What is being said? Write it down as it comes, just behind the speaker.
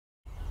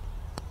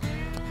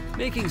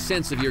Making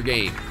sense of your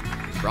game.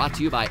 Brought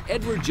to you by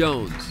Edward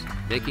Jones,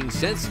 making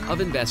sense of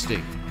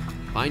investing.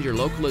 Find your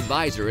local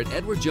advisor at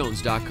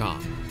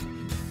edwardjones.com.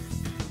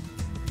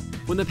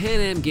 When the Pan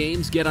Am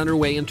Games get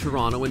underway in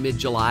Toronto in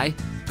mid-July,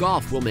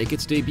 golf will make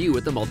its debut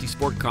at the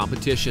multisport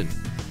competition.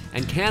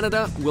 And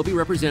Canada will be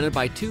represented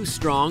by two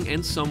strong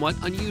and somewhat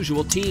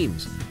unusual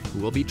teams who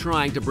will be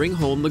trying to bring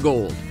home the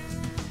gold.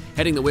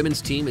 Heading the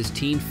women's team is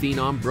teen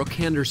phenom Brooke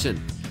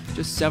Henderson.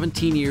 Just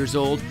 17 years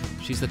old,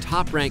 she's the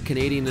top-ranked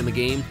Canadian in the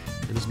game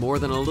and is more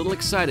than a little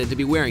excited to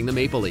be wearing the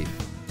maple leaf.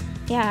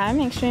 Yeah, I'm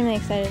extremely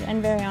excited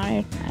and very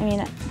honored. I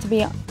mean, to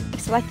be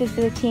selected for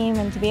the team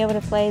and to be able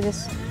to play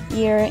this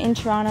year in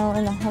Toronto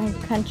in the home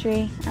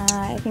country,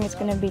 I think it's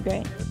going to be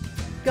great.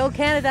 Go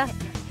Canada!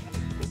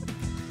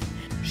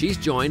 She's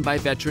joined by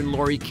veteran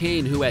Lori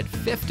Kane, who at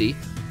 50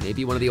 may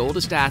be one of the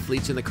oldest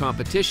athletes in the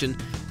competition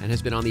and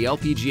has been on the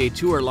LPGA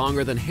Tour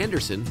longer than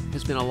Henderson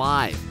has been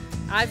alive.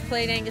 I've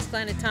played Angus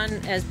Glen a ton,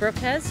 as Brooke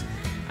has,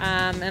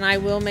 and I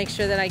will make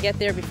sure that I get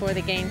there before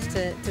the games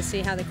to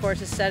see how the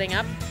course is setting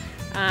up.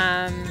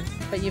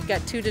 But you've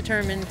got two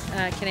determined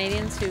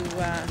Canadians who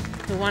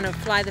want to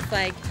fly the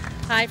flag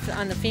high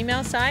on the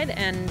female side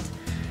and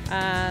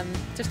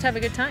just have a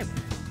good time.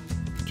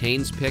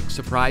 Kane's pick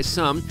surprised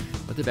some,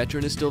 but the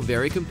veteran is still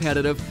very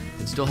competitive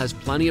and still has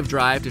plenty of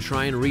drive to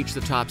try and reach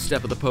the top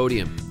step of the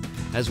podium.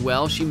 As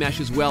well, she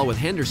meshes well with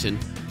Henderson,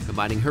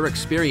 combining her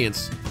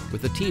experience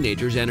with the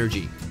teenager's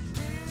energy.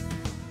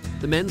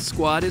 The men's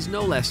squad is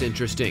no less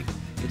interesting.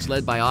 It's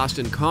led by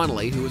Austin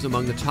Connolly, who is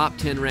among the top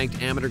 10 ranked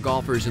amateur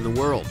golfers in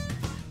the world.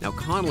 Now,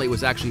 Connolly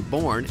was actually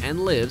born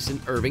and lives in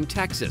Irving,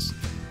 Texas,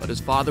 but his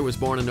father was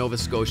born in Nova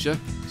Scotia,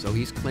 so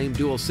he's claimed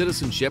dual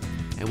citizenship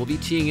and will be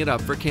teeing it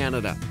up for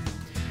Canada.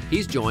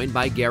 He's joined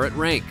by Garrett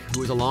Rank,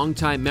 who is a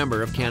longtime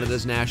member of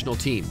Canada's national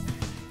team.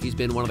 He's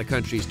been one of the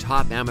country's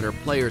top amateur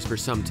players for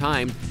some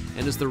time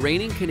and is the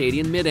reigning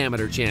Canadian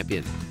mid-amateur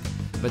champion.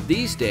 But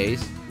these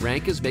days,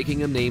 Rank is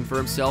making a name for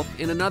himself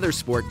in another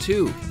sport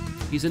too.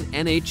 He's an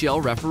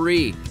NHL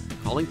referee,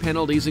 calling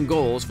penalties and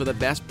goals for the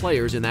best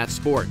players in that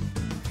sport.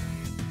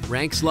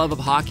 Rank's love of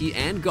hockey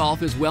and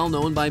golf is well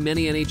known by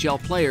many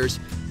NHL players,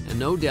 and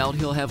no doubt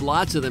he'll have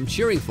lots of them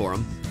cheering for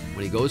him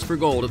when he goes for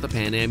gold at the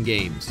Pan Am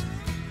Games.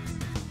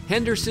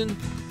 Henderson,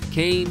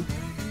 Kane,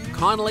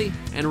 Connolly,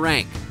 and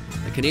Rank,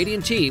 the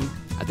Canadian team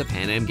at the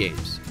Pan Am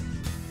Games.